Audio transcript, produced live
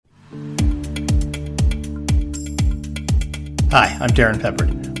Hi, I'm Darren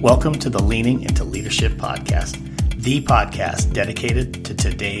Peppard. Welcome to the Leaning into Leadership podcast, the podcast dedicated to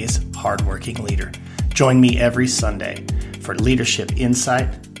today's hardworking leader. Join me every Sunday for leadership insight,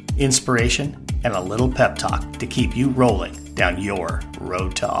 inspiration, and a little pep talk to keep you rolling down your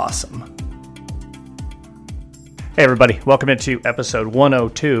road to awesome. Hey everybody, welcome into episode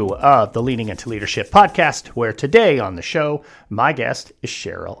 102 of the Leaning into Leadership podcast, where today on the show, my guest is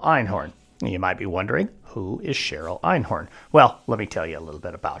Cheryl Einhorn. You might be wondering, who is Cheryl Einhorn? Well, let me tell you a little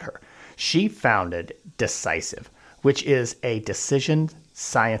bit about her. She founded Decisive, which is a decision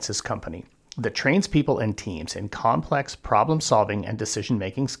sciences company that trains people and teams in complex problem-solving and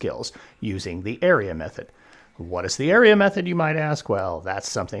decision-making skills using the AREA method. What is the AREA method, you might ask? Well, that's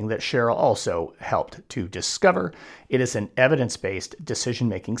something that Cheryl also helped to discover. It is an evidence-based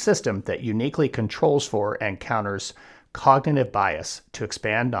decision-making system that uniquely controls for and counters cognitive bias to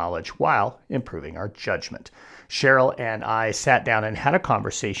expand knowledge while improving our judgment. Cheryl and I sat down and had a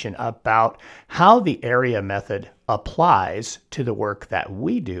conversation about how the AREA method applies to the work that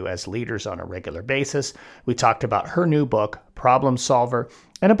we do as leaders on a regular basis. We talked about her new book, Problem Solver,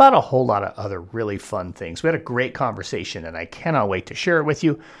 and about a whole lot of other really fun things. We had a great conversation, and I cannot wait to share it with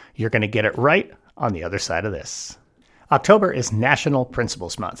you. You're going to get it right on the other side of this. October is National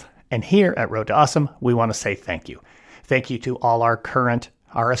Principals Month, and here at Road to Awesome, we want to say thank you. Thank you to all our current,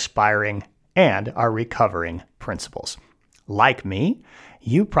 our aspiring, and our recovering principals. Like me,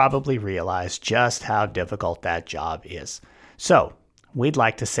 you probably realize just how difficult that job is. So, we'd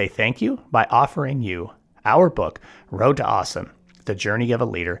like to say thank you by offering you our book, Road to Awesome, The Journey of a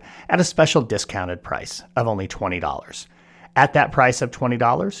Leader, at a special discounted price of only $20. At that price of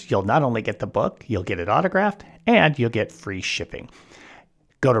 $20, you'll not only get the book, you'll get it autographed, and you'll get free shipping.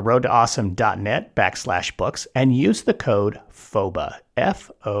 Go to roadtoawesome.net/books and use the code FOBA,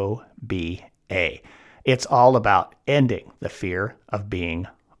 F-O-B-A. It's all about ending the fear of being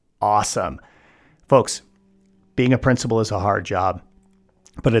awesome. Folks, being a principal is a hard job,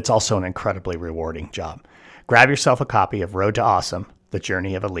 but it's also an incredibly rewarding job. Grab yourself a copy of Road to Awesome, The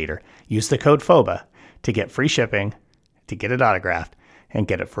Journey of a Leader. Use the code FOBA to get free shipping, to get it autographed, and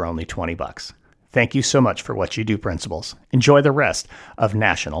get it for only $20. Thank you so much for what you do, principals. Enjoy the rest of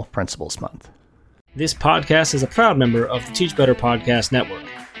National Principals Month. This podcast is a proud member of the Teach Better Podcast Network.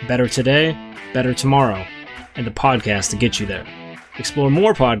 Better today, better tomorrow, and the podcast to get you there. Explore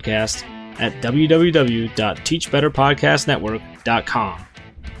more podcasts at www.teachbetterpodcastnetwork.com.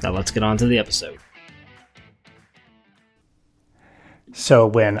 Now let's get on to the episode. So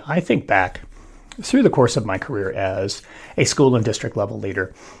when I think back through the course of my career as a school and district level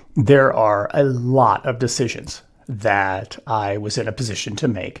leader, there are a lot of decisions that I was in a position to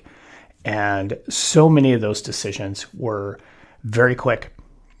make. And so many of those decisions were very quick,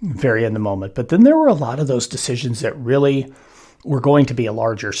 very in the moment. But then there were a lot of those decisions that really were going to be a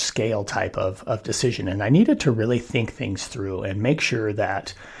larger scale type of decision. And I needed to really think things through and make sure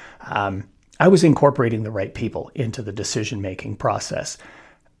that I was incorporating the right people into the decision-making process.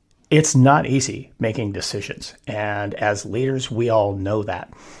 It's not easy making decisions. And as leaders, we all know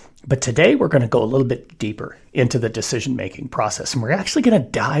that. But today we're going to go a little bit deeper into the decision-making process. And we're actually going to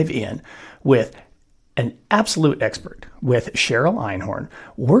dive in with an absolute expert, with Cheryl Einhorn.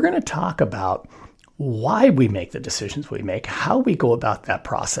 We're going to talk about why we make the decisions we make, how we go about that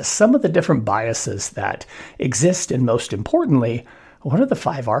process, some of the different biases that exist, and most importantly, what are the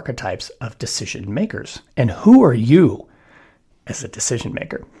 5 archetypes of decision makers? And who are you as a decision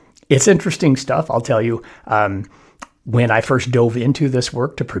maker? It's interesting stuff, I'll tell you. When I first dove into this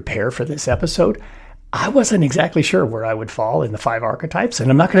work to prepare for this episode, I wasn't exactly sure where I would fall in the 5 archetypes.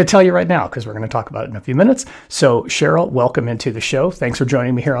 And I'm not going to tell you right now because we're going to talk about it in a few minutes. So Cheryl, welcome into the show. Thanks for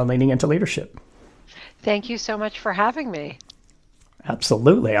joining me here on Leaning into Leadership. Thank you so much for having me.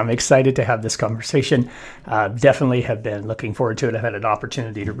 Absolutely. I'm excited to have this conversation. Definitely have been looking forward to it. I've had an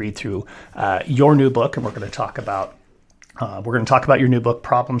opportunity to read through your new book, and we're going to talk about your new book,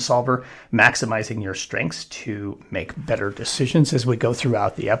 Problem Solver, Maximizing Your Strengths to Make Better Decisions, as we go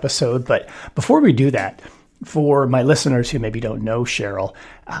throughout the episode. But before we do that, for my listeners who maybe don't know Cheryl,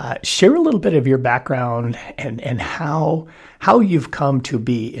 share a little bit of your background and how you've come to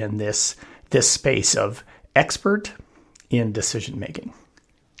be in this space of expert in decision making.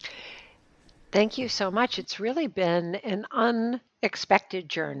 Thank you so much. It's really been an unexpected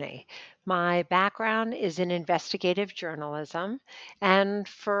journey. My background is in investigative journalism, and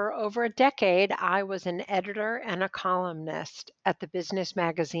for over a decade, I was an editor and a columnist at the business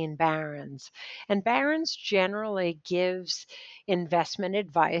magazine Barron's. And Barron's generally gives investment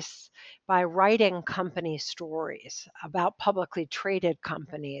advice by writing company stories about publicly traded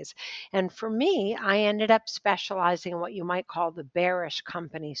companies. And for me, I ended up specializing in what you might call the bearish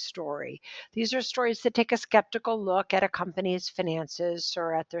company story. These are stories that take a skeptical look at a company's finances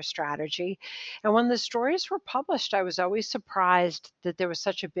or at their strategy. And when the stories were published, I was always surprised that there was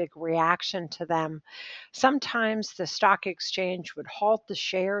such a big reaction to them. Sometimes the stock exchange would halt the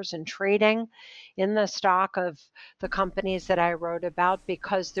shares and trading in the stock of the companies that I wrote about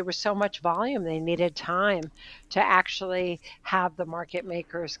because there was so much volume. They needed time to actually have the market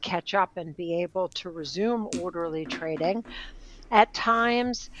makers catch up and be able to resume orderly trading. At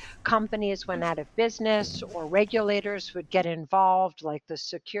times, companies went out of business or regulators would get involved, like the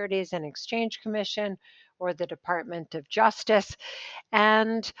Securities and Exchange Commission or the Department of Justice.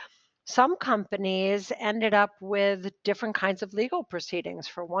 And some companies ended up with different kinds of legal proceedings.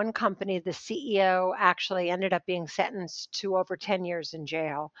 For one company, the CEO actually ended up being sentenced to over 10 years in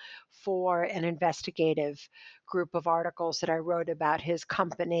jail for an investigative group of articles that I wrote about his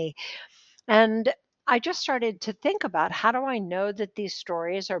company. And I just started to think about, how do I know that these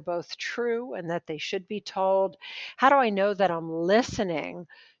stories are both true and that they should be told? How do I know that I'm listening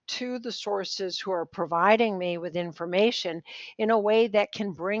to the sources who are providing me with information in a way that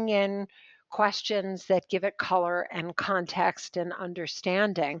can bring in questions that give it color and context and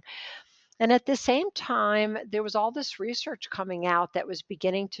understanding? And at the same time, there was all this research coming out that was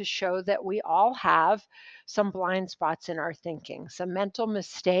beginning to show that we all have some blind spots in our thinking, some mental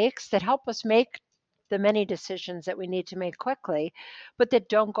mistakes that help us make the many decisions that we need to make quickly, but that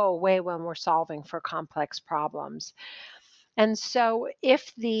don't go away when we're solving for complex problems. And so,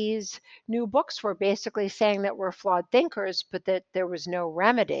 if these new books were basically saying that we're flawed thinkers, but that there was no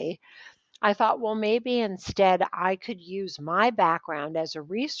remedy, I thought, well, maybe instead I could use my background as a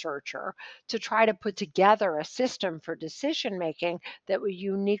researcher to try to put together a system for decision making that would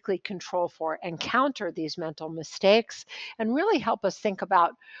uniquely control for and counter these mental mistakes and really help us think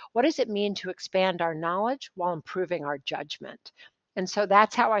about, what does it mean to expand our knowledge while improving our judgment? And so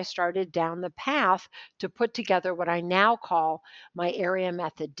that's how I started down the path to put together what I now call my area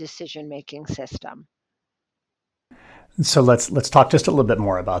method decision making system. So let's talk just a little bit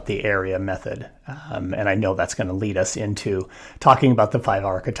more about the area method, and I know that's going to lead us into talking about the five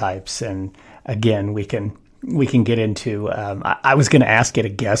archetypes. And again, we can get into. I was going to ask you to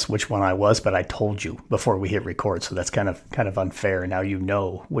guess which one I was, but I told you before we hit record, so that's kind of unfair. Now you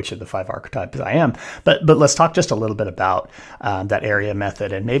know which of the five archetypes I am. But let's talk just a little bit about that area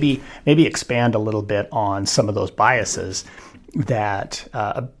method, and maybe expand a little bit on some of those biases that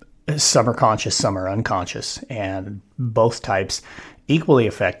some are conscious, some are unconscious, and both types equally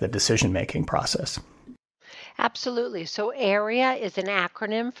affect the decision-making process. Absolutely. So, AREA is an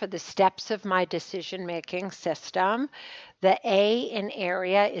acronym for the steps of my decision making system. The A in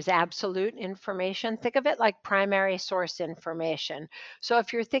AREA is absolute information. Think of it like primary source information. So,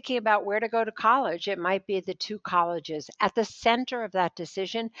 if you're thinking about where to go to college, it might be the two colleges at the center of that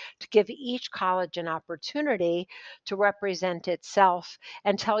decision to give each college an opportunity to represent itself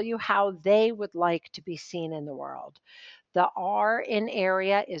and tell you how they would like to be seen in the world. The R in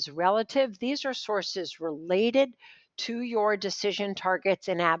area is relative. These are sources related to your decision targets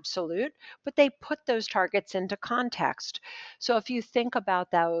in absolute, but they put those targets into context. So if you think about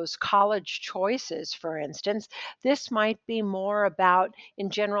those college choices, for instance, this might be more about, in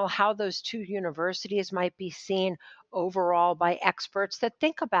general, how those two universities might be seen overall by experts that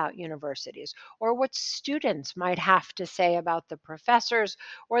think about universities, or what students might have to say about the professors,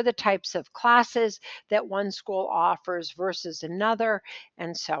 or the types of classes that one school offers versus another,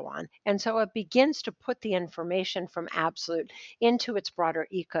 and so on. And so it begins to put the information from absolute into its broader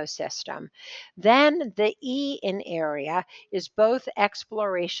ecosystem. Then the E in area is both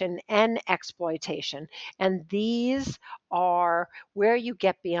exploration and exploitation. And these are where you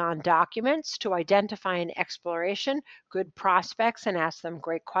get beyond documents to identify in exploration good prospects and ask them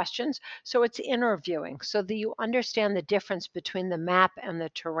great questions. So it's interviewing so that you understand the difference between the map and the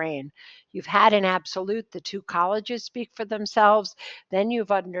terrain. You've had in absolute the two colleges speak for themselves. Then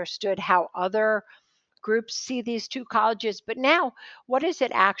you've understood how other groups see these two colleges. But now, what is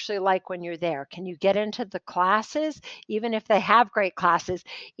it actually like when you're there? Can you get into the classes, even if they have great classes?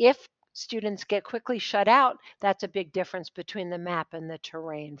 If students get quickly shut out, that's a big difference between the map and the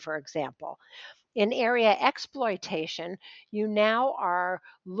terrain, for example. In area exploitation, you now are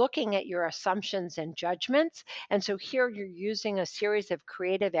looking at your assumptions and judgments. And so here you're using a series of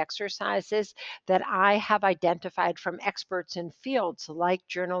creative exercises that I have identified from experts in fields like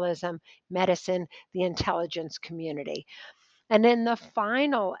journalism, medicine, the intelligence community. And in the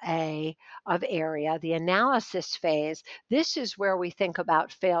final A of area, the analysis phase, this is where we think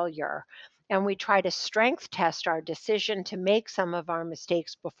about failure. And we try to strength test our decision to make some of our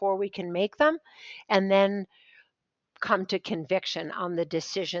mistakes before we can make them, and then come to conviction on the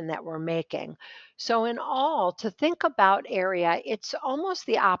decision that we're making. So, in all, to think about area, it's almost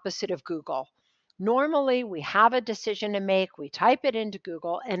the opposite of Google. Normally, we have a decision to make, we type it into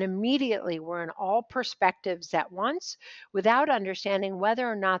Google, and immediately we're in all perspectives at once without understanding whether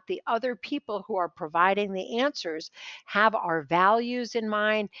or not the other people who are providing the answers have our values in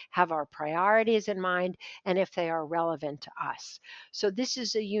mind, have our priorities in mind, and if they are relevant to us. So, this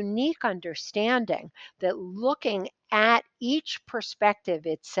is a unique understanding that looking at each perspective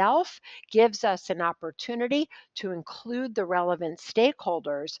itself gives us an opportunity to include the relevant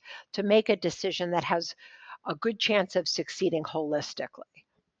stakeholders to make a decision that has a good chance of succeeding holistically.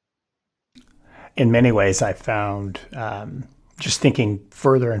 In many ways, I found just thinking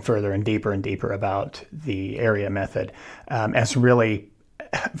further and further and deeper about the area method as really,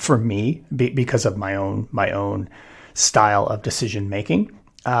 for me, because of my own style of decision making,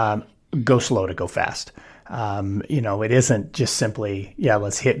 go slow to go fast. It isn't just simply,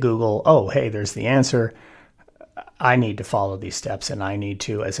 let's hit Google. Oh, hey, there's the answer. I need to follow these steps, and I need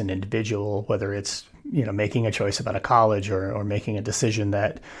to, as an individual, whether it's, making a choice about a college or making a decision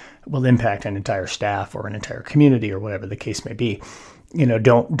that will impact an entire staff or an entire community or whatever the case may be,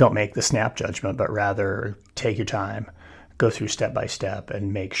 don't make the snap judgment, but rather take your time, go through step by step,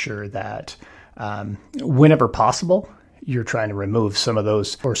 and make sure that whenever possible, you're trying to remove some of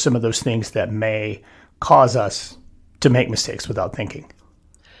those things that may cause us to make mistakes without thinking.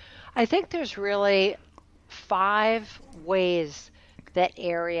 I think there's really 5 ways that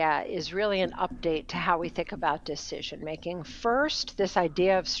area is really an update to how we think about decision making. First, this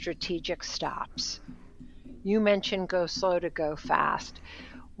idea of strategic stops. You mentioned go slow to go fast.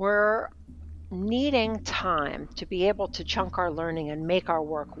 We're needing time to be able to chunk our learning and make our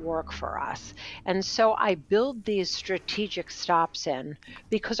work for us. And so I build these strategic stops in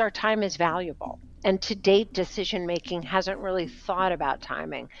because our time is valuable. And to date, decision making hasn't really thought about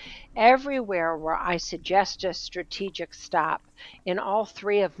timing. Everywhere where I suggest a strategic stop, in all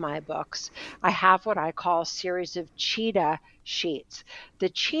 3 of my books, I have what I call a series of cheetah sheets. The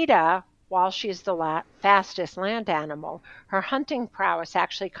cheetah, while she's the fastest land animal, her hunting prowess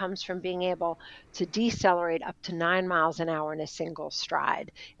actually comes from being able to decelerate up to 9 miles an hour in a single stride.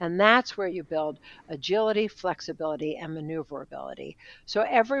 And that's where you build agility, flexibility, and maneuverability. So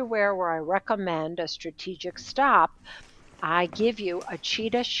everywhere where I recommend a strategic stop, I give you a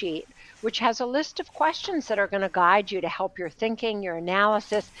cheetah sheet, which has a list of questions that are going to guide you to help your thinking, your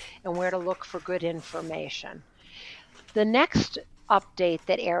analysis, and where to look for good information. The next update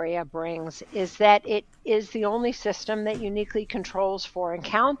that area brings is that it is the only system that uniquely controls for and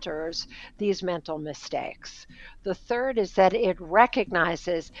counters these mental mistakes. The third is that it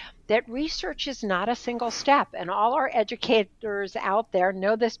recognizes that research is not a single step, and all our educators out there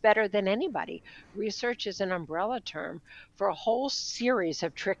know this better than anybody. Research is an umbrella term for a whole series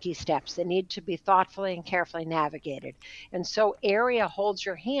of tricky steps that need to be thoughtfully and carefully navigated. And so area holds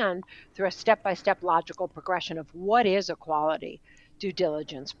your hand through a step-by-step logical progression of what is a quality due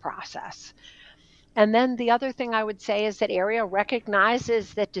diligence process. And then the other thing I would say is that area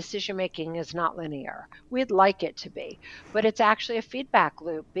recognizes that decision making is not linear. We'd like it to be, but it's actually a feedback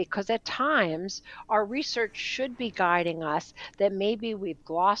loop, because at times our research should be guiding us that maybe we've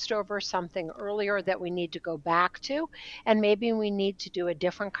glossed over something earlier that we need to go back to, and maybe we need to do a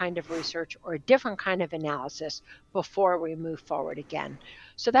different kind of research or a different kind of analysis before we move forward again.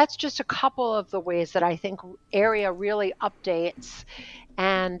 So that's just a couple of the ways that I think area really updates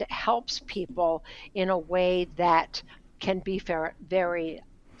and helps people in a way that can be very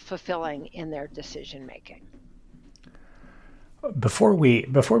fulfilling in their decision making. Before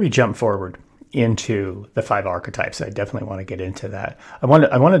we jump forward into the 5 archetypes, I definitely want to get into that. I want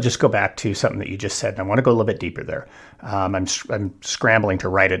to just go back to something that you just said, and I want to go a little bit deeper there. I'm scrambling to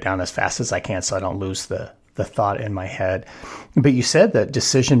write it down as fast as I can so I don't lose the thought in my head. But you said that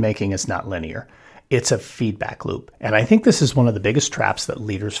decision making is not linear. It's a feedback loop. And I think this is one of the biggest traps that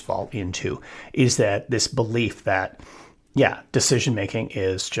leaders fall into, is that this belief that, decision making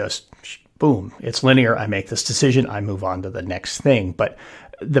is just boom, it's linear. I make this decision, I move on to the next thing. But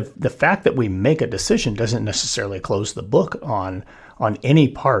the fact that we make a decision doesn't necessarily close the book on any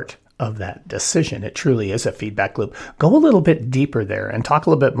part of that decision. It truly is a feedback loop. Go a little bit deeper there and talk a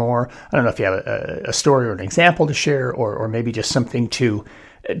little bit more. I don't know if you have a story or an example to share, or maybe just something to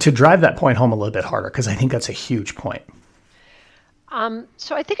drive that point home a little bit harder, because I think that's a huge point.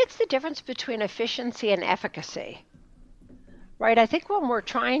 So I think it's the difference between efficiency and efficacy, right? I think when we're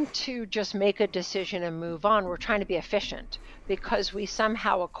trying to just make a decision and move on, we're trying to be efficient because we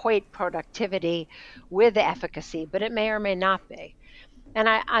somehow equate productivity with efficacy, but it may or may not be. And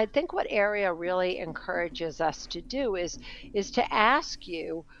I think what AREA really encourages us to do is to ask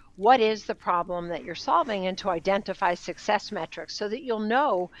you, what is the problem that you're solving, and to identify success metrics so that you'll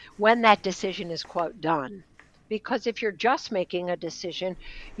know when that decision is, quote, done. Because if you're just making a decision,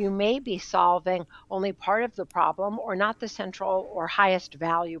 you may be solving only part of the problem or not the central or highest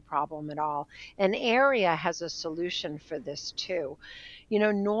value problem at all. And AREA has a solution for this too.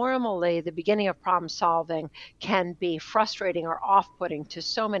 Normally the beginning of problem solving can be frustrating or off-putting to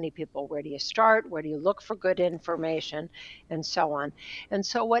so many people. Where do you start? Where do you look for good information? And so on. And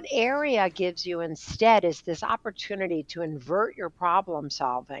so what AREA gives you instead is this opportunity to invert your problem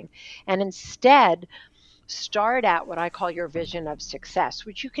solving and instead start at what I call your vision of success,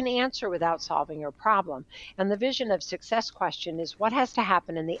 which you can answer without solving your problem. And the vision of success question is, what has to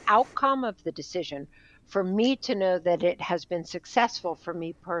happen in the outcome of the decision for me to know that it has been successful for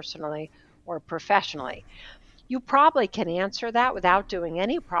me personally or professionally? You probably can answer that without doing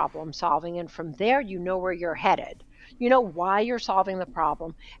any problem solving. And from there, you know where you're headed. You know why you're solving the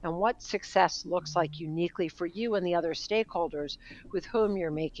problem and what success looks like uniquely for you and the other stakeholders with whom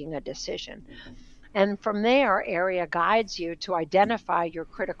you're making a decision. And from there, AREA guides you to identify your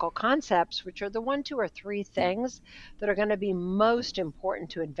critical concepts, which are the 1, 2, or 3 things that are going to be most important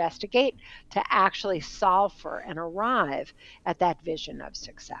to investigate to actually solve for and arrive at that vision of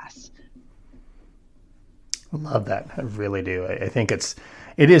success. I love that. I really do. I think it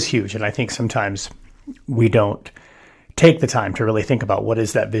is huge. And I think sometimes we don't take the time to really think about what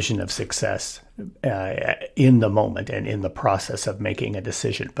is that vision of success in the moment and in the process of making a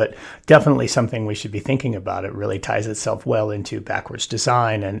decision. But definitely something we should be thinking about. It really ties itself well into backwards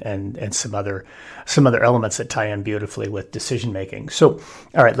design and some other elements that tie in beautifully with decision making. So,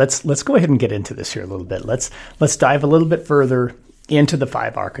 all right, let's go ahead and get into this here a little bit. Let's dive a little bit further into the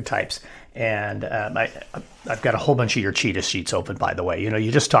 5 archetypes. And I've got a whole bunch of your cheetah sheets open, by the way.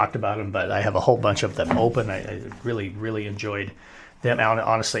 You just talked about them, but I have a whole bunch of them open. I really, really enjoyed them.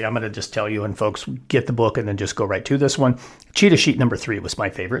 Honestly, I'm going to just tell you, and folks, get the book and then just go right to this one. Cheetah sheet number 3 was my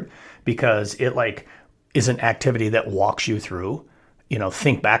favorite because it is an activity that walks you through,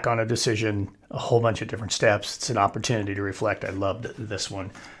 think back on a decision, a whole bunch of different steps. It's an opportunity to reflect. I loved this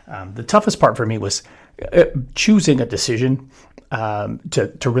one. The toughest part for me was choosing a decision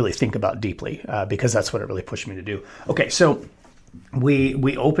to really think about deeply, because that's what it really pushed me to do. Okay, so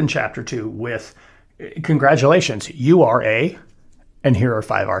we open chapter 2 with congratulations, you are and here are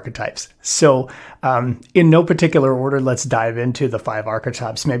 5 archetypes. So in no particular order, let's dive into the 5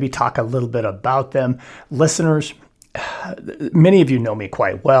 archetypes, maybe talk a little bit about them. Listeners, many of you know me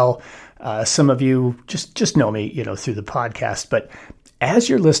quite well. Some of you just know me, through the podcast, but as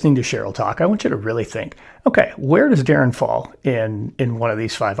you're listening to Cheryl talk, I want you to really think, okay, where does Darren fall in one of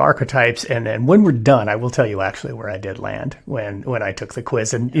these 5 archetypes? And then when we're done, I will tell you actually where I did land when I took the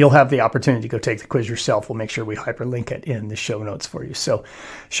quiz. And you'll have the opportunity to go take the quiz yourself. We'll make sure we hyperlink it in the show notes for you. So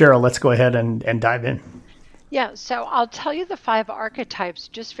Cheryl, let's go ahead and dive in. Yeah, so I'll tell you the 5 archetypes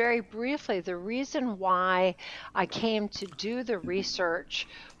just very briefly. The reason why I came to do the research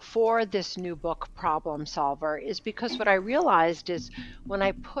for this new book, Problem Solver, is because what I realized is when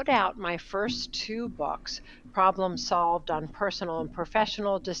I put out my first 2 books, Problem Solved on Personal and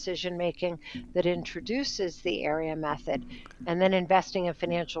Professional Decision Making, that introduces the AREA method, and then Investing in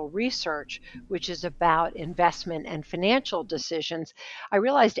Financial Research, which is about investment and financial decisions, I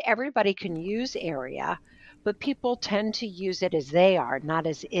realized everybody can use AREA, but people tend to use it as they are, not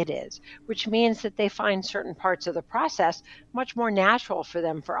as it is, which means that they find certain parts of the process much more natural for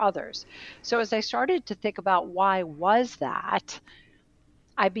them for others. So as I started to think about why was that,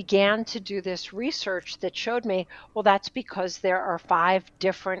 I began to do this research that showed me, well, that's because there are 5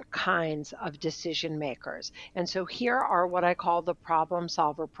 different kinds of decision makers. And so here are what I call the problem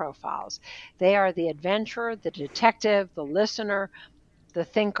solver profiles. They are the adventurer, the detective, the listener, the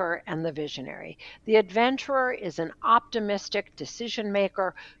thinker, and the visionary. The adventurer is an optimistic decision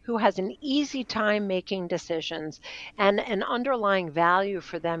maker who has an easy time making decisions, and an underlying value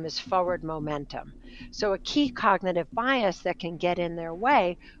for them is forward momentum. So a key cognitive bias that can get in their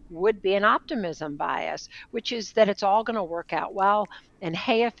way would be an optimism bias, which is that it's all going to work out well, and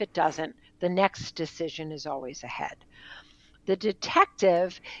hey, if it doesn't, the next decision is always ahead. The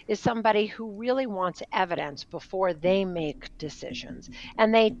detective is somebody who really wants evidence before they make decisions,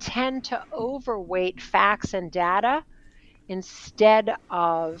 and they tend to overweight facts and data instead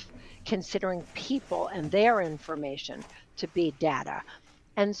of considering people and their information to be data.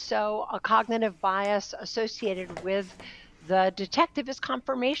 And so a cognitive bias associated with the detective is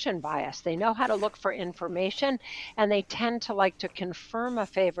confirmation bias. They know how to look for information, and they tend to like to confirm a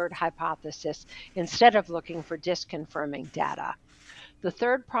favored hypothesis instead of looking for disconfirming data. The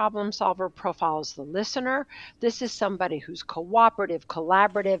third problem solver profile is the listener. This is somebody who's cooperative,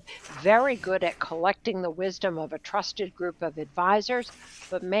 collaborative, very good at collecting the wisdom of a trusted group of advisors,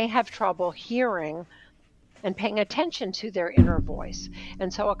 but may have trouble hearing and paying attention to their inner voice.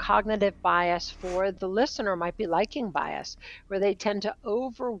 And so a cognitive bias for the listener might be liking bias, where they tend to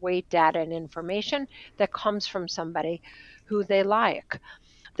overweight data and information that comes from somebody who they like.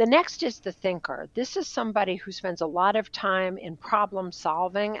 The next is the thinker. This is somebody who spends a lot of time in problem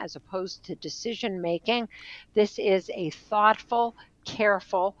solving as opposed to decision making. This is a thoughtful,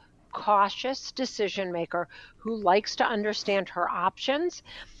 careful, cautious decision maker who likes to understand her options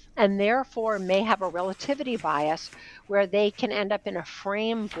and therefore may have a relativity bias where they can end up in a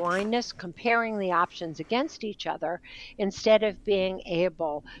frame blindness comparing the options against each other instead of being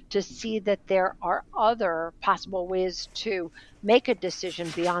able to see that there are other possible ways to make a decision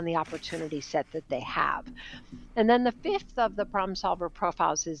beyond the opportunity set that they have. And then the fifth of the problem solver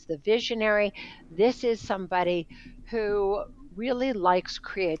profiles is the visionary. This is somebody who really likes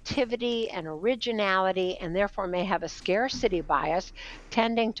creativity and originality and therefore may have a scarcity bias,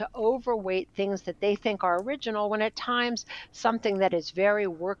 tending to overweight things that they think are original when at times something that is very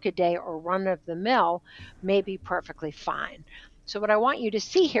workaday or run of the mill may be perfectly fine. So what I want you to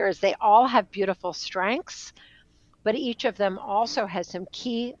see here is they all have beautiful strengths, but each of them also has some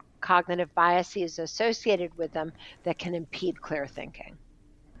key cognitive biases associated with them that can impede clear thinking.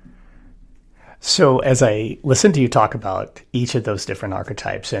 So as I listen to you talk about each of those different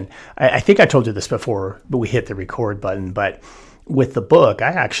archetypes, and I think I told you this before, but we hit the record button, but with the book, I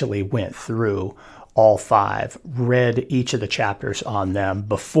actually went through all 5, read each of the chapters on them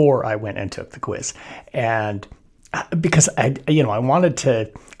before I went and took the quiz. And because I wanted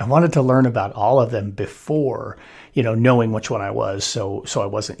to learn about all of them before, knowing which one I was. So I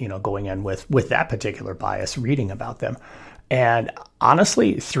wasn't, going in with that particular bias, reading about them. And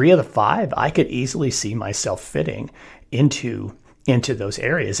honestly, 3 of the 5, I could easily see myself fitting into those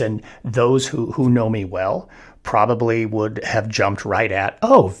areas. And those who know me well probably would have jumped right at,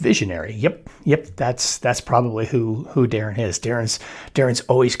 oh, visionary. Yep. That's probably who Darren is. Darren's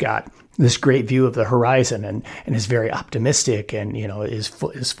always got this great view of the horizon and is very optimistic and, is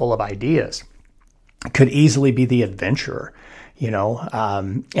full of ideas. Could easily be the adventurer.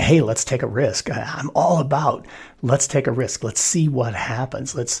 Hey, let's take a risk. I'm all about let's take a risk. Let's see what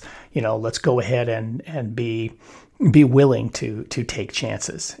happens. Let's go ahead and be willing to take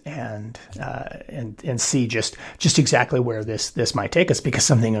chances and see just exactly where this might take us, because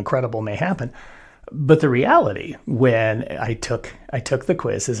something incredible may happen. But the reality when I took the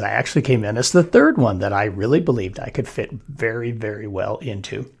quiz is I actually came in as the third one that I really believed I could fit very, very well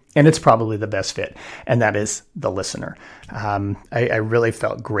into. And it's probably the best fit, and that is the listener. I really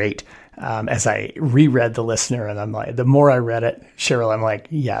felt great as I reread the listener, and I'm like, the more I read it, Cheryl, I'm like,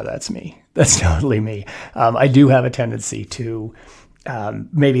 yeah, that's me. That's totally me. I do have a tendency to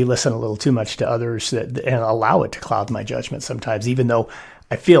maybe listen a little too much to others and allow it to cloud my judgment sometimes, even though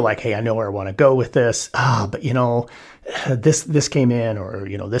I feel like, hey, I know where I want to go with this. But this came in, or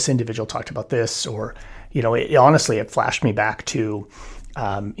this individual talked about this, or honestly, it flashed me back to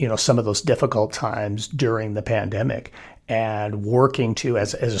some of those difficult times during the pandemic, and working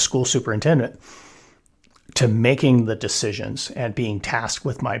as a school superintendent to making the decisions and being tasked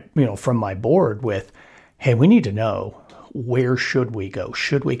with from my board with, hey, we need to know, where should we go?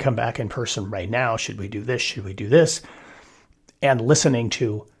 Should we come back in person right now? Should we do this? Should we do this? And listening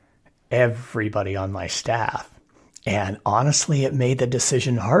to everybody on my staff. And honestly, it made the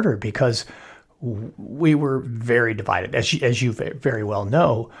decision harder because we were very divided. As you very well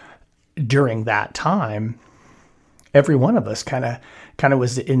know, during that time, every one of us kind of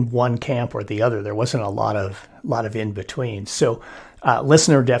was in one camp or the other. There wasn't a lot of in between. So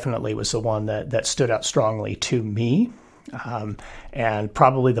listener definitely was the one that stood out strongly to me. And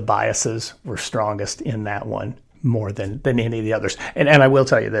probably the biases were strongest in that one more than any of the others. And I will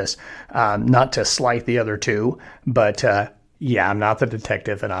tell you this, not to slight the other two, but I'm not the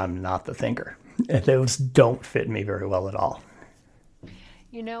detective and I'm not the thinker. Those don't fit me very well at all.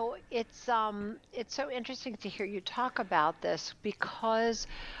 It's so interesting to hear you talk about this, because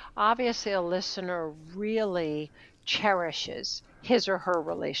obviously a listener really cherishes his or her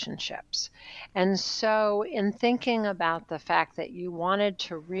relationships. And so, in thinking about the fact that you wanted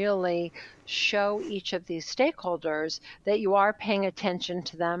to really show each of these stakeholders that you are paying attention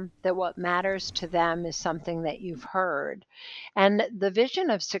to them, that what matters to them is something that you've heard. And the vision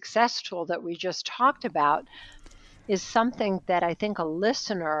of success tool that we just talked about is something that I think a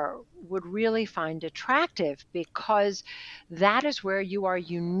listener would really find attractive, because that is where you are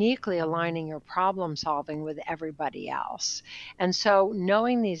uniquely aligning your problem solving with everybody else. And so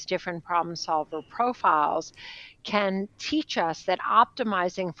knowing these different problem solver profiles can teach us that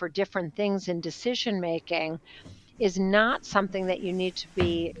optimizing for different things in decision making is not something that you need to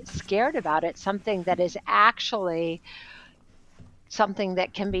be scared about. It's something that is actually something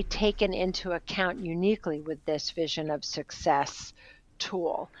that can be taken into account uniquely with this vision of success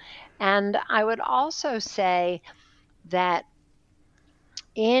tool. And I would also say that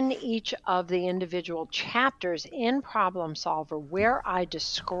in each of the individual chapters in Problem Solver, where I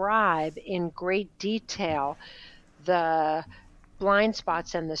describe in great detail the blind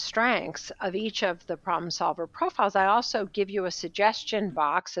spots and the strengths of each of the problem solver profiles, I also give you a suggestion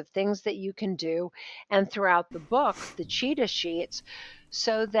box of things that you can do, and throughout the book, the cheetah sheets,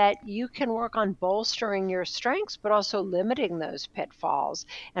 so that you can work on bolstering your strengths, but also limiting those pitfalls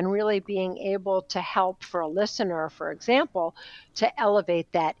and really being able to help for a listener, for example, to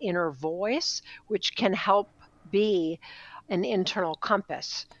elevate that inner voice, which can help be an internal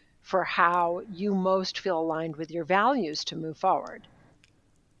compass for how you most feel aligned with your values to move forward.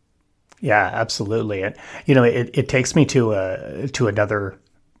 Yeah, absolutely. And it takes me to another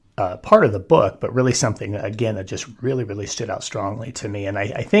part of the book, but really something again that just really stood out strongly to me. And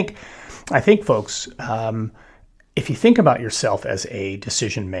I think folks, if you think about yourself as a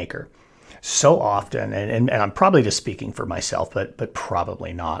decision maker, so often, and I'm probably just speaking for myself, but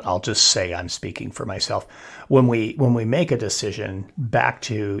probably not. I'll just say I'm speaking for myself. When we make a decision, back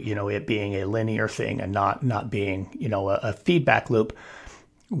to it being a linear thing and not being a feedback loop,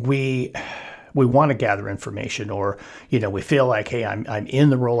 we want to gather information, or we feel like, hey, I'm in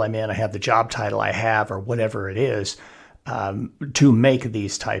the role I'm in, I have the job title I have, or whatever it is, to make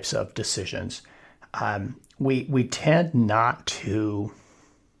these types of decisions. We tend not to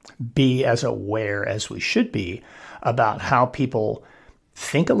be as aware as we should be about how people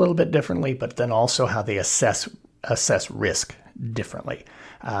think a little bit differently, but then also how they assess risk differently.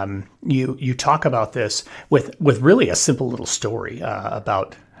 You talk about this with really a simple little story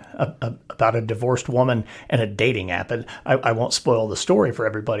about a divorced woman and a dating app, and I won't spoil the story for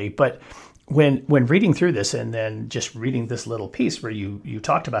everybody, but when reading through this and then just reading this little piece where you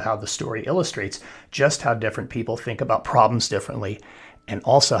talked about how the story illustrates just how different people think about problems differently, and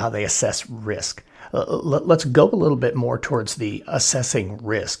also how they assess risk. Let's go a little bit more towards the assessing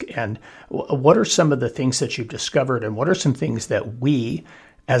risk. And what are some of the things that you've discovered, and what are some things that we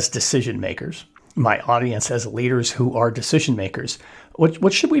as decision makers, my audience as leaders who are decision makers,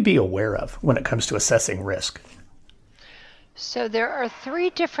 what should we be aware of when it comes to assessing risk? So there are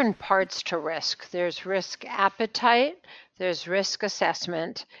three different parts to risk. There's risk appetite, there's risk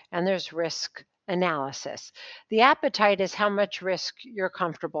assessment, and there's risk analysis. The appetite is how much risk you're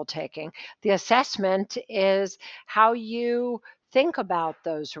comfortable taking. The assessment is how you think about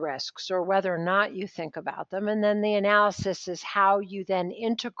those risks, or whether or not you think about them. And then the analysis is how you then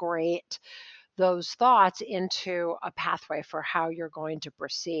integrate those thoughts into a pathway for how you're going to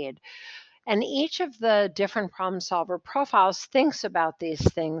proceed. And each of the different problem solver profiles thinks about these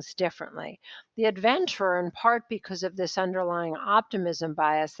things differently. The adventurer, in part because of this underlying optimism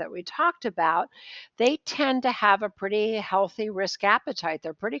bias that we talked about, they tend to have a pretty healthy risk appetite.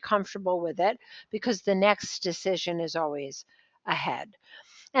 They're pretty comfortable with it because the next decision is always ahead.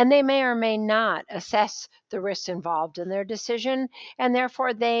 And they may or may not assess the risks involved in their decision, and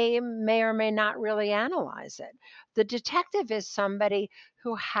therefore they may or may not really analyze it. The detective is somebody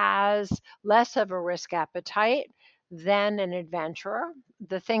who has less of a risk appetite than an adventurer,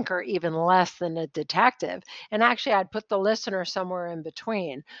 the thinker even less than a detective. And actually, I'd put the listener somewhere in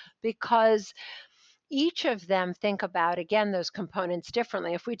between, because each of them think about, again, those components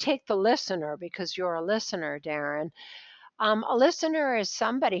differently. If we take the listener, because you're a listener, Darren, a listener is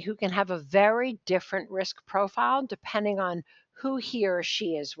somebody who can have a very different risk profile depending on who he or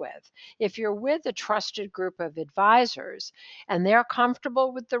she is with. If you're with a trusted group of advisors and they're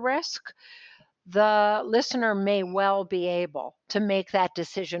comfortable with the risk, the listener may well be able to make that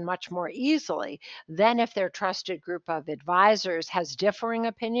decision much more easily than if their trusted group of advisors has differing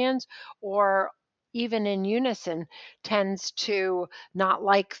opinions, or even in unison, tends to not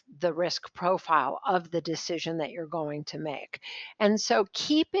like the risk profile of the decision that you're going to make. And so,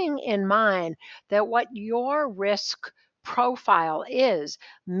 keeping in mind that what your risk profile is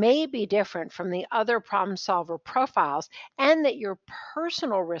may be different from the other problem solver profiles, and that your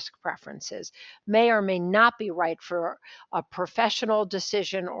personal risk preferences may or may not be right for a professional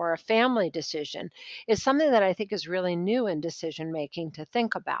decision or a family decision, is something that I think is really new in decision making to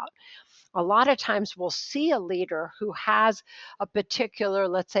think about. A lot of times we'll see a leader who has a particular,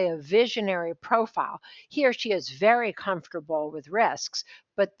 let's say, a visionary profile. He or she is very comfortable with risks,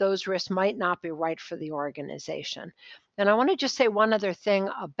 but those risks might not be right for the organization. And I want to just say one other thing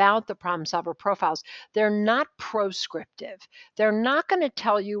about the problem solver profiles. They're not proscriptive. They're not going to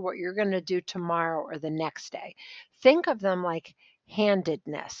tell you what you're going to do tomorrow or the next day. Think of them like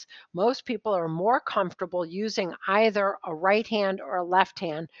handedness. Most people are more comfortable using either a right hand or a left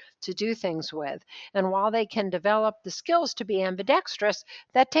hand to do things with. And while they can develop the skills to be ambidextrous,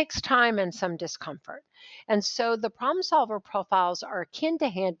 that takes time and some discomfort. And so the problem solver profiles are akin to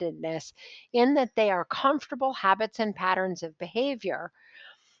handedness in that they are comfortable habits and patterns of behavior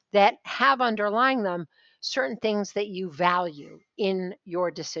that have underlying them certain things that you value in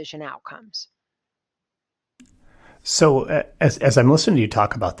your decision outcomes. So as I'm listening to you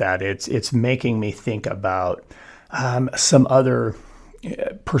talk about that, it's making me think about some other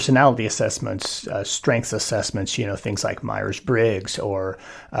personality assessments, strengths assessments, things like Myers-Briggs or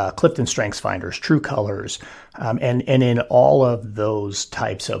Clifton Strengths Finders, True Colors. And in all of those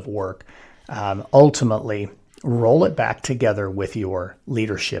types of work, ultimately roll it back together with your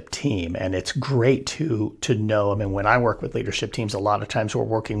leadership team. And it's great to know. I mean, when I work with leadership teams, a lot of times we're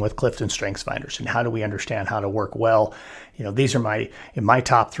working with Clifton Strengths Finders. And how do we understand how to work well? These are in my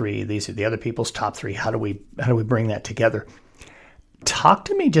top three. These are the other people's top three. How do we bring that together? Talk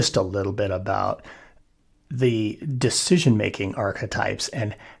to me just a little bit about the decision-making archetypes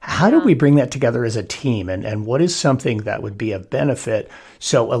and how do we bring that together as a team, and what is something that would be of benefit?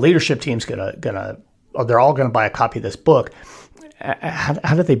 So a leadership team's they're all going to buy a copy of this book.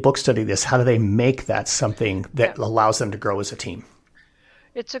 How do they book study this? How do they make that something that allows them to grow as a team?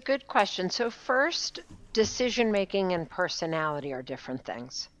 It's a good question. So first, decision-making and personality are different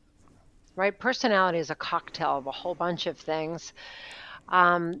things, right? Personality is a cocktail of a whole bunch of things.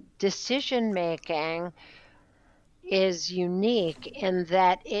 Decision-making is unique in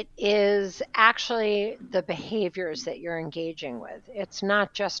that it is actually the behaviors that you're engaging with. It's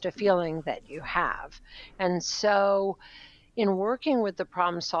not just a feeling that you have. And so in working with the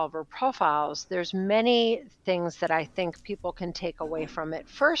problem solver profiles, there's many things that I think people can take away from it.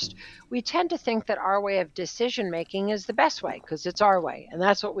 First, we tend to think that our way of decision making is the best way because it's our way, and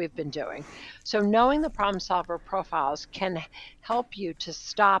that's what we've been doing. So knowing the problem solver profiles can help you to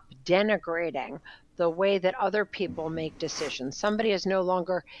stop denigrating the way that other people make decisions. Somebody is no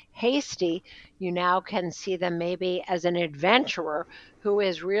longer hasty. You now can see them maybe as an adventurer who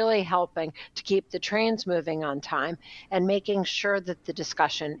is really helping to keep the trains moving on time and making sure that the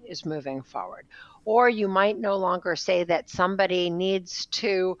discussion is moving forward. Or you might no longer say that somebody needs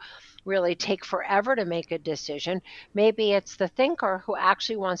to really take forever to make a decision. Maybe it's the thinker who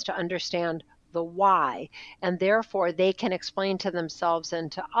actually wants to understand the why, and therefore they can explain to themselves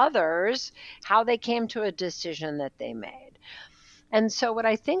and to others how they came to a decision that they made. And so what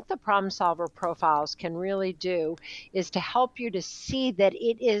I think the problem solver profiles can really do is to help you to see that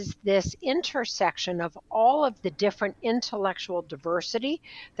it is this intersection of all of the different intellectual diversity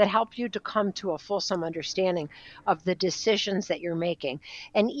that help you to come to a fulsome understanding of the decisions that you're making.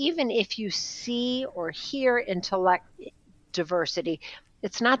 And even if you see or hear intellect diversity,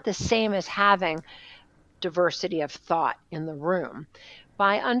 it's not the same as having diversity of thought in the room.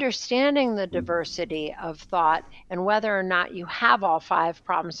 By understanding the diversity of thought and whether or not you have all 5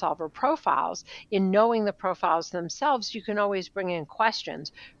 problem solver profiles, in knowing the profiles themselves, you can always bring in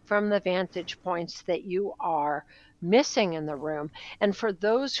questions from the vantage points that you are missing in the room. And for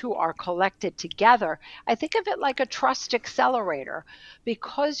those who are collected together, I think of it like a trust accelerator,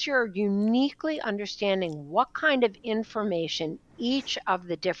 because you're uniquely understanding what kind of information each of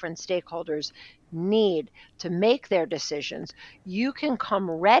the different stakeholders need to make their decisions. You can come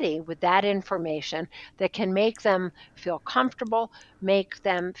ready with that information that can make them feel comfortable, make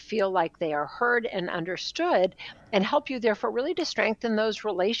them feel like they are heard and understood, and help you therefore really to strengthen those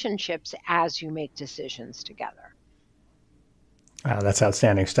relationships as you make decisions together. That's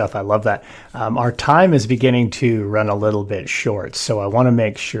outstanding stuff. I love that. Our time is beginning to run a little bit short, so I want to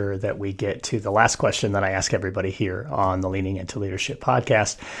make sure that we get to the last question that I ask everybody here on the Leaning Into Leadership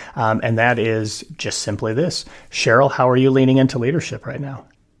podcast, and that is just simply this. Cheryl, how are you leaning into leadership right now?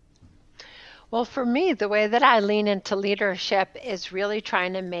 Well, for me, the way that I lean into leadership is really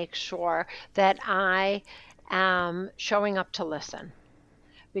trying to make sure that I am showing up to listen.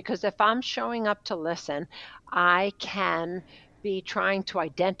 Because if I'm showing up to listen, I can be trying to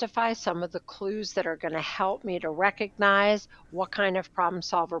identify some of the clues that are going to help me to recognize what kind of problem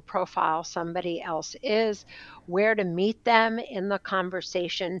solver profile somebody else is, where to meet them in the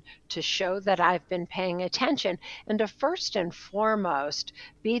conversation to show that I've been paying attention, and to first and foremost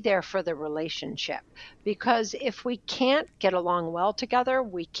be there for the relationship. Because if we can't get along well together,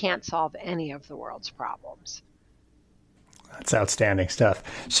 we can't solve any of the world's problems. That's outstanding stuff.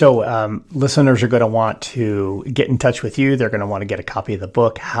 So listeners are going to want to get in touch with you. They're going to want to get a copy of the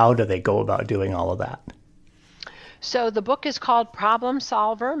book. How do they go about doing all of that? So the book is called Problem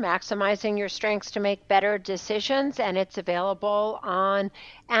Solver, Maximizing Your Strengths to Make Better Decisions, and it's available on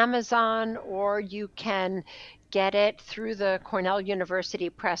Amazon, or you can get it through the Cornell University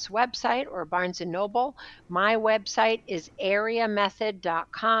Press website or Barnes & Noble. My website is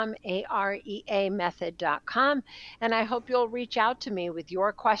areamethod.com, A-R-E-A method.com, and I hope you'll reach out to me with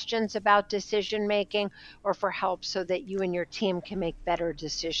your questions about decision making or for help so that you and your team can make better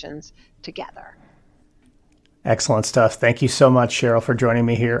decisions together. Excellent stuff. Thank you so much, Cheryl, for joining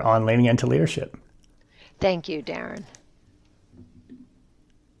me here on Leaning Into Leadership. Thank you, Darren.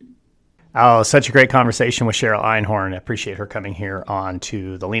 Oh, such a great conversation with Cheryl Einhorn. I appreciate her coming here on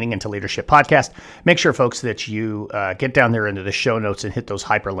to the Leaning Into Leadership podcast. Make sure, folks, that you get down there into the show notes and hit those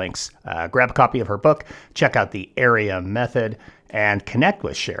hyperlinks. Grab a copy of her book, check out the Area Method, and connect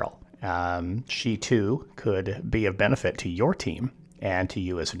with Cheryl. She, too, could be of benefit to your team and to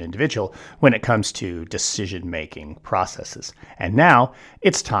you as an individual when it comes to decision-making processes. And now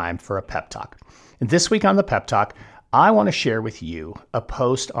it's time for a pep talk. And this week on the pep talk, I want to share with you a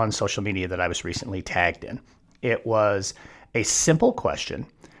post on social media that I was recently tagged in. It was a simple question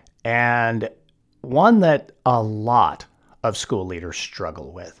and one that a lot of school leaders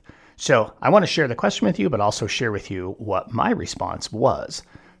struggle with. So I want to share the question with you, but also share with you what my response was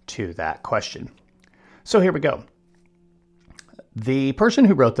to that question. So here we go. The person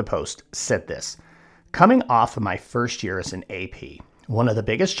who wrote the post said this: coming off of my first year as an AP, one of the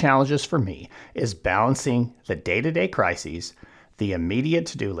biggest challenges for me is balancing the day-to-day crises, the immediate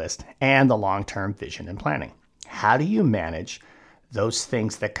to-do list, and the long-term vision and planning. How do you manage those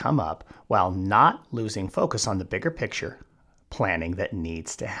things that come up while not losing focus on the bigger picture planning that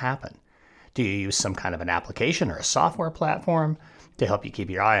needs to happen? Do you use some kind of an application or a software platform to help you keep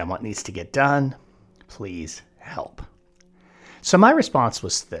your eye on what needs to get done? Please help. So my response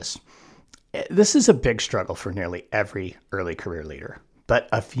was this. This is a big struggle for nearly every early career leader, but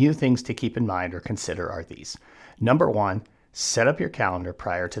a few things to keep in mind or consider are these. Number one, set up your calendar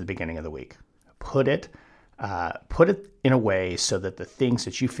prior to the beginning of the week. Put it in a way so that the things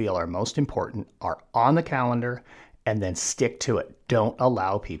that you feel are most important are on the calendar, and then stick to it. Don't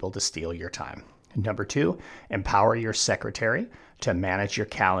allow people to steal your time. Number two, empower your secretary to manage your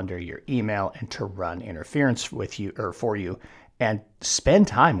calendar, your email, and to run interference with you or for you, and spend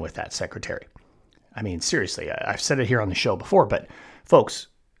time with that secretary. I mean, seriously, I've said it here on the show before, but folks,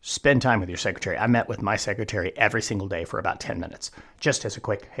 spend time with your secretary. I met with my secretary every single day for about 10 minutes, just as a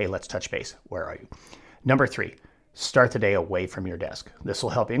quick, hey, let's touch base. Where are you? Number three, start the day away from your desk. This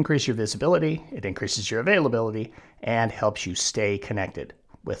will help increase your visibility, it increases your availability, and helps you stay connected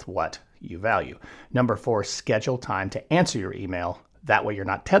with what you value. Number four, schedule time to answer your email. That way you're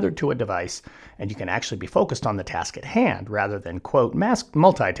not tethered to a device and you can actually be focused on the task at hand rather than, quote,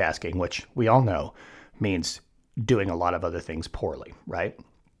 multitasking, which we all know means doing a lot of other things poorly, right?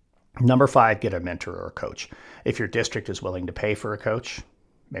 Number five, get a mentor or a coach. If your district is willing to pay for a coach,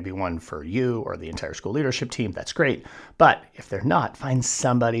 maybe one for you or the entire school leadership team, that's great. But if they're not, find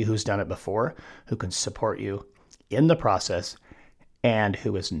somebody who's done it before, who can support you in the process and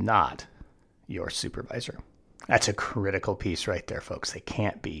who is not your supervisor. That's a critical piece right there, folks. They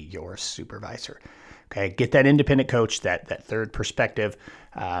can't be your supervisor. Okay, get that independent coach, that third perspective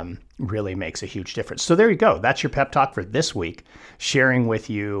really makes a huge difference. So there you go. That's your pep talk for this week, sharing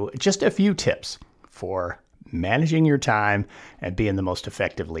with you just a few tips for managing your time and being the most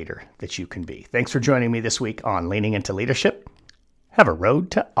effective leader that you can be. Thanks for joining me this week on Leaning Into Leadership. Have a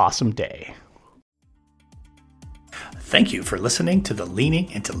road to awesome day. Thank you for listening to the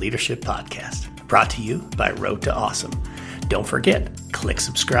Leaning Into Leadership podcast, brought to you by Road to Awesome. Don't forget, click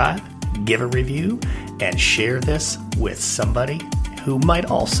subscribe, give a review, and share this with somebody who might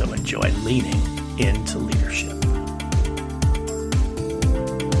also enjoy leaning into leadership.